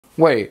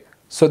Wait,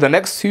 so the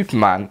next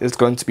Superman is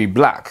going to be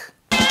black?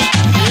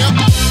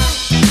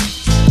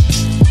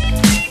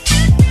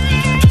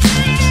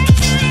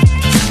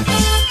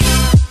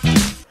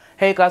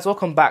 Hey guys,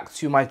 welcome back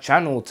to my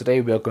channel.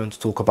 Today we are going to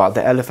talk about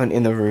the elephant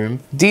in the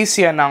room.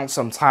 DC announced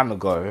some time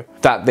ago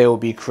that they will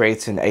be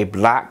creating a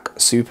black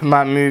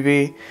Superman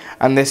movie,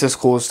 and this has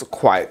caused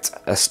quite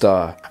a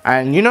stir.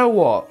 And you know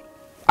what?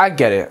 I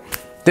get it.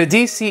 The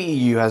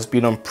dceu has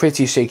been on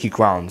pretty shaky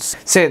grounds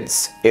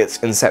since its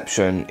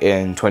inception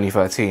in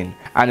 2013,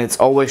 and it's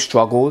always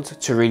struggled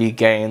to really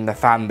gain the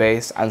fan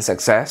base and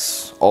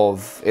success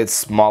of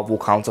its Marvel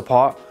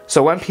counterpart.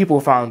 So when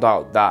people found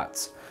out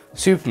that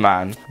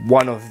Superman,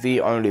 one of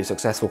the only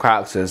successful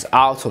characters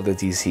out of the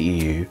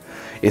dceu,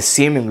 is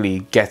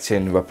seemingly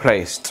getting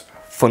replaced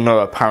for no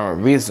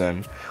apparent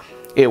reason,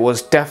 it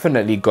was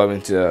definitely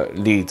going to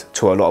lead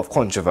to a lot of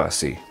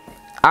controversy.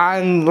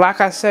 And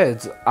like I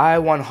said, I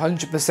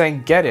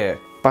 100% get it,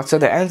 but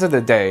at the end of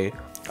the day,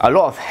 a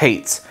lot of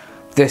hate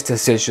this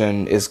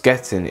decision is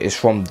getting is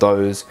from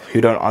those who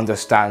don't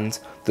understand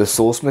the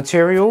source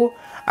material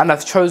and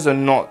have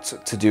chosen not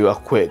to do a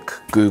quick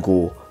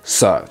Google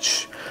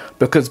search.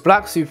 Because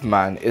Black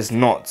Superman is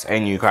not a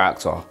new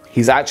character.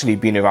 He's actually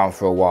been around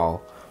for a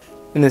while.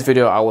 In this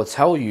video, I will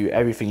tell you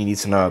everything you need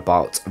to know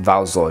about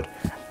val-zod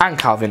and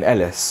Calvin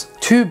Ellis,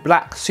 two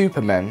black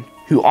supermen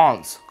who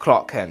aren't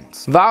Clark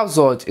Kent.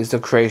 val-zod is the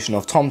creation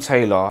of Tom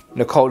Taylor,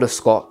 Nicola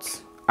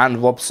Scott,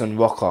 and Robson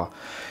Rocker.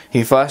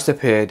 He first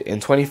appeared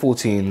in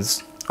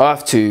 2014's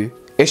Earth 2,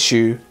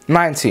 issue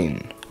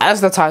 19.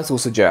 As the title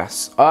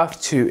suggests, Earth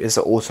 2 is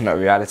an alternate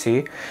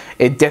reality.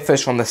 It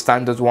differs from the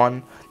standard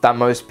one that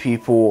most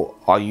people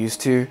are used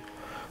to.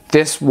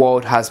 This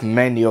world has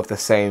many of the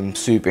same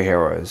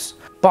superheroes,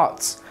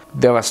 but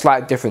there are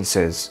slight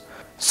differences,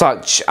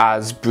 such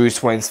as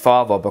Bruce Wayne's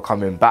father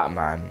becoming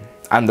Batman,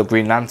 and the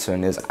Green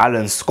Lantern is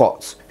Alan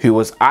Scott, who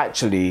was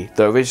actually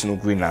the original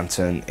Green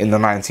Lantern in the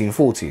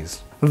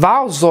 1940s.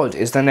 val-zod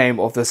is the name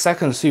of the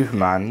second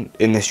Superman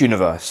in this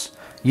universe.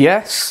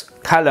 Yes,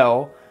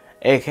 Kal-El,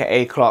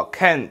 aka Clark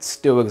Kent,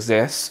 still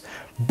exists,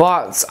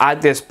 but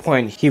at this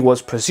point he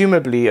was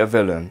presumably a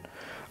villain.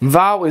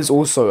 Val is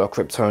also a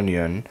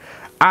Kryptonian,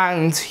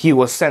 and he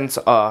was sent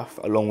to Earth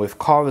along with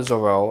Kara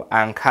Zor-El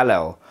and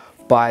Kal-El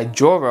by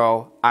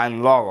Jor-El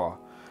and Lara.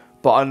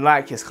 But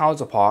unlike his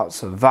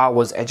counterparts, Val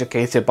was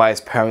educated by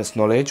his parents'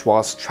 knowledge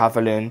whilst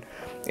travelling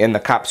in the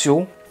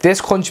capsule. This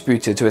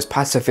contributed to his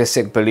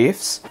pacifistic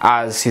beliefs,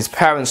 as his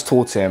parents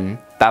taught him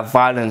that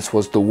violence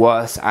was the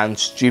worst and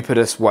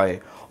stupidest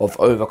way of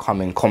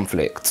overcoming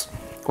conflict.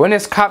 When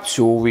his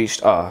capsule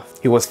reached Earth,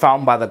 he was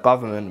found by the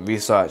government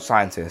research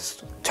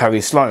scientist, Terry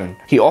Sloan.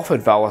 He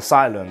offered Val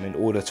asylum in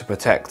order to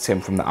protect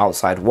him from the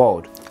outside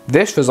world.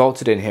 This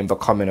resulted in him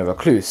becoming a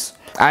recluse,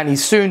 and he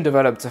soon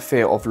developed a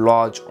fear of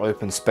large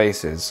open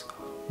spaces,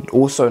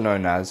 also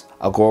known as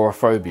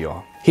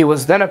agoraphobia. He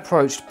was then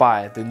approached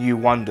by the New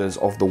Wonders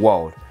of the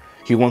world,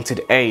 who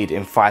wanted aid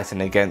in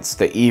fighting against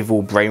the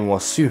evil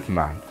brainwashed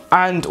Superman.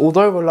 And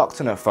although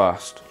reluctant at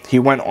first, he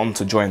went on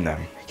to join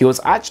them. He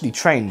was actually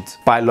trained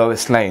by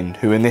Lois Lane,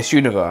 who in this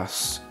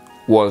universe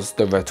was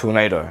the Red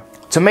Tornado.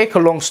 To make a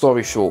long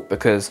story short,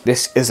 because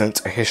this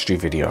isn't a history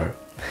video,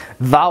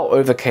 Val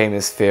overcame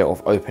his fear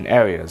of open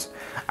areas,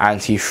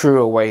 and he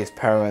threw away his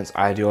parents'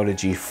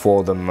 ideology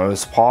for the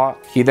most part.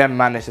 He then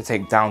managed to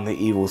take down the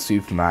evil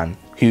Superman,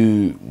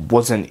 who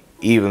wasn't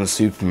even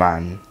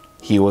Superman.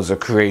 He was a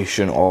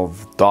creation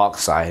of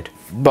Darkseid.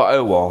 But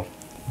oh well,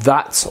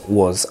 that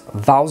was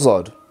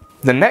val-zod.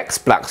 The next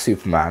black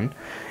Superman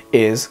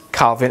is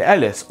Calvin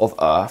Ellis of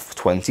Earth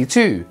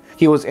 22.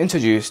 He was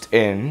introduced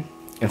in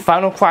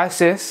Final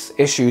Crisis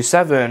issue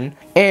 7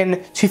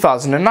 in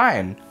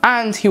 2009,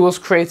 and he was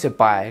created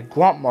by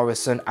Grant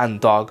Morrison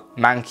and Doug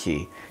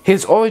Mahnke.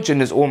 His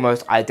origin is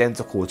almost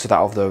identical to that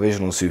of the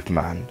original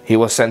Superman. He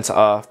was sent to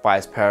Earth by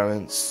his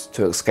parents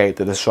to escape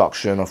the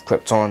destruction of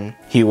Krypton.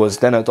 He was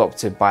then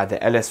adopted by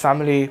the Ellis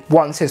family.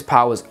 Once his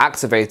powers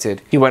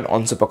activated, he went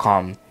on to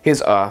become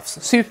his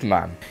Earth's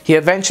Superman. He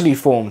eventually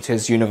formed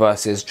his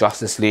universe's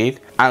Justice League,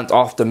 and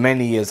after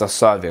many years of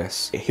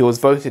service, he was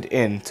voted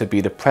in to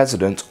be the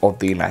President of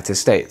the United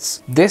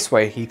States. This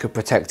way he could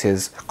protect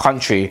his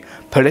country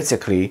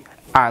politically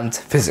and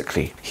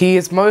physically. He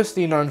is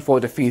mostly known for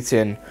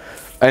defeating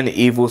an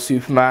evil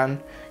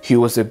Superman, who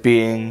was a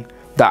being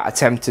that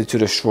attempted to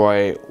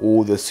destroy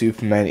all the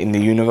Supermen in the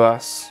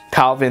universe.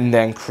 Calvin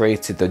then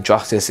created the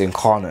Justice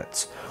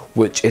Incarnate,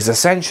 which is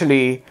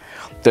essentially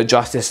the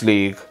Justice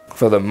League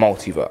for the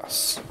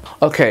multiverse.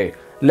 Okay,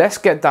 let's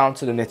get down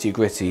to the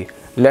nitty-gritty.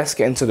 Let's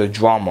get into the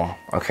drama,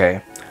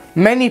 okay?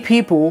 Many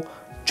people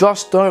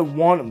just don't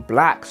want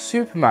black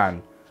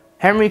Superman.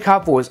 Henry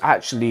Cavill is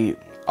actually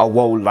a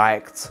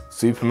well-liked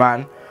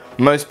Superman.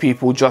 Most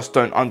people just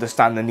don't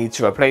understand the need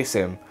to replace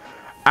him,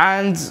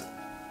 and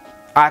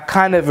I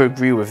kind of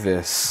agree with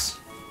this.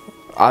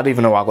 I don't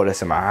even know why I got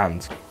this in my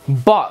hand.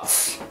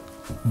 But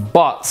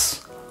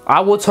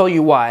I will tell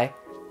you why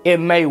it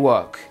may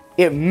work.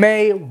 It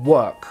may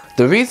work.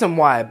 The reason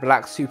why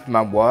Black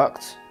Superman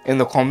worked in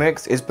the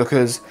comics is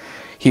because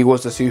he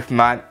was the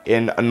Superman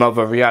in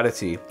another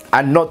reality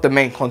and not the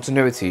main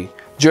continuity.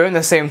 During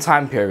the same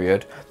time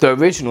period, the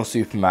original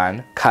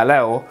Superman,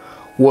 Kal-El,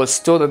 was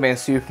still the main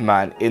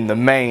Superman in the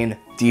main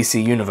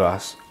DC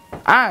universe.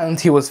 And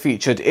he was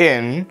featured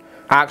in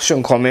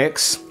Action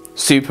Comics,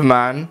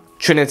 Superman,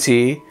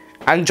 Trinity,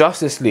 and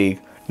Justice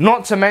League.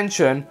 Not to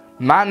mention,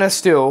 Man of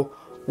Steel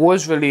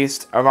was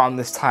released around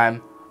this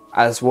time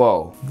as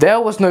well.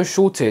 There was no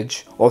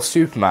shortage of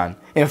Superman.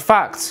 In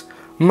fact,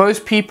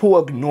 most people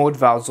ignored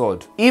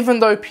val-zod. Even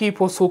though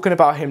people are talking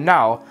about him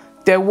now,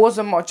 there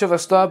wasn't much of a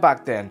stir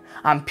back then,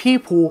 and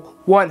people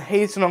weren't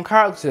hating on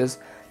characters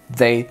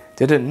they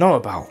didn't know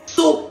about.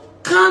 So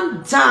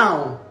calm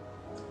down.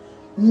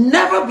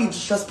 Never be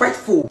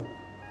disrespectful.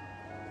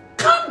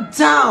 Calm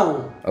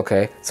down.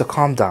 Okay, so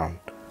calm down.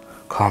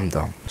 Calm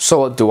down. So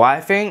what do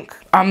I think?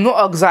 I'm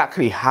not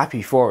exactly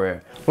happy for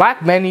it.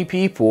 Like many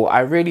people, I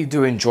really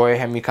do enjoy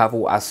Henry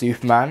Cavill as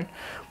Superman,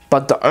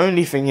 but the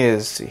only thing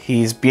is,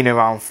 he's been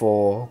around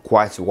for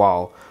quite a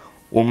while,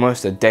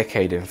 almost a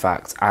decade in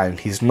fact, and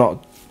he's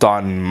not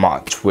done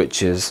much,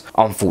 which is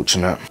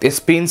unfortunate. It's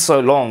been so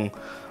long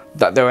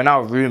that there are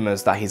now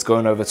rumours that he's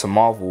going over to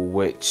Marvel,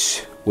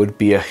 which would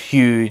be a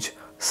huge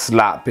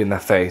slap in the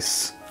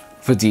face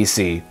for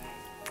DC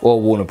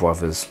or Warner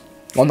Brothers.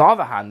 On the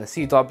other hand, the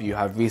CW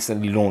have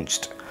recently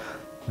launched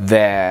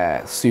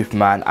their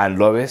Superman and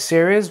Lois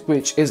series,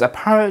 which is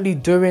apparently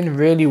doing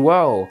really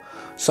well.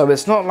 So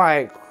it's not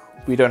like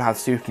we don't have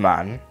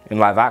Superman in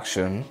live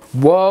action.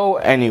 Well,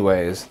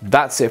 anyways,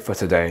 that's it for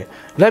today.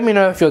 Let me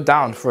know if you're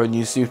down for a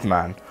new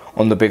Superman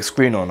on the big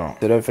screen or not.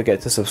 So don't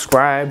forget to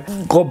subscribe.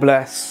 God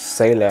bless,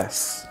 say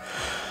less.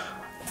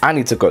 I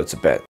need to go to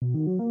bed.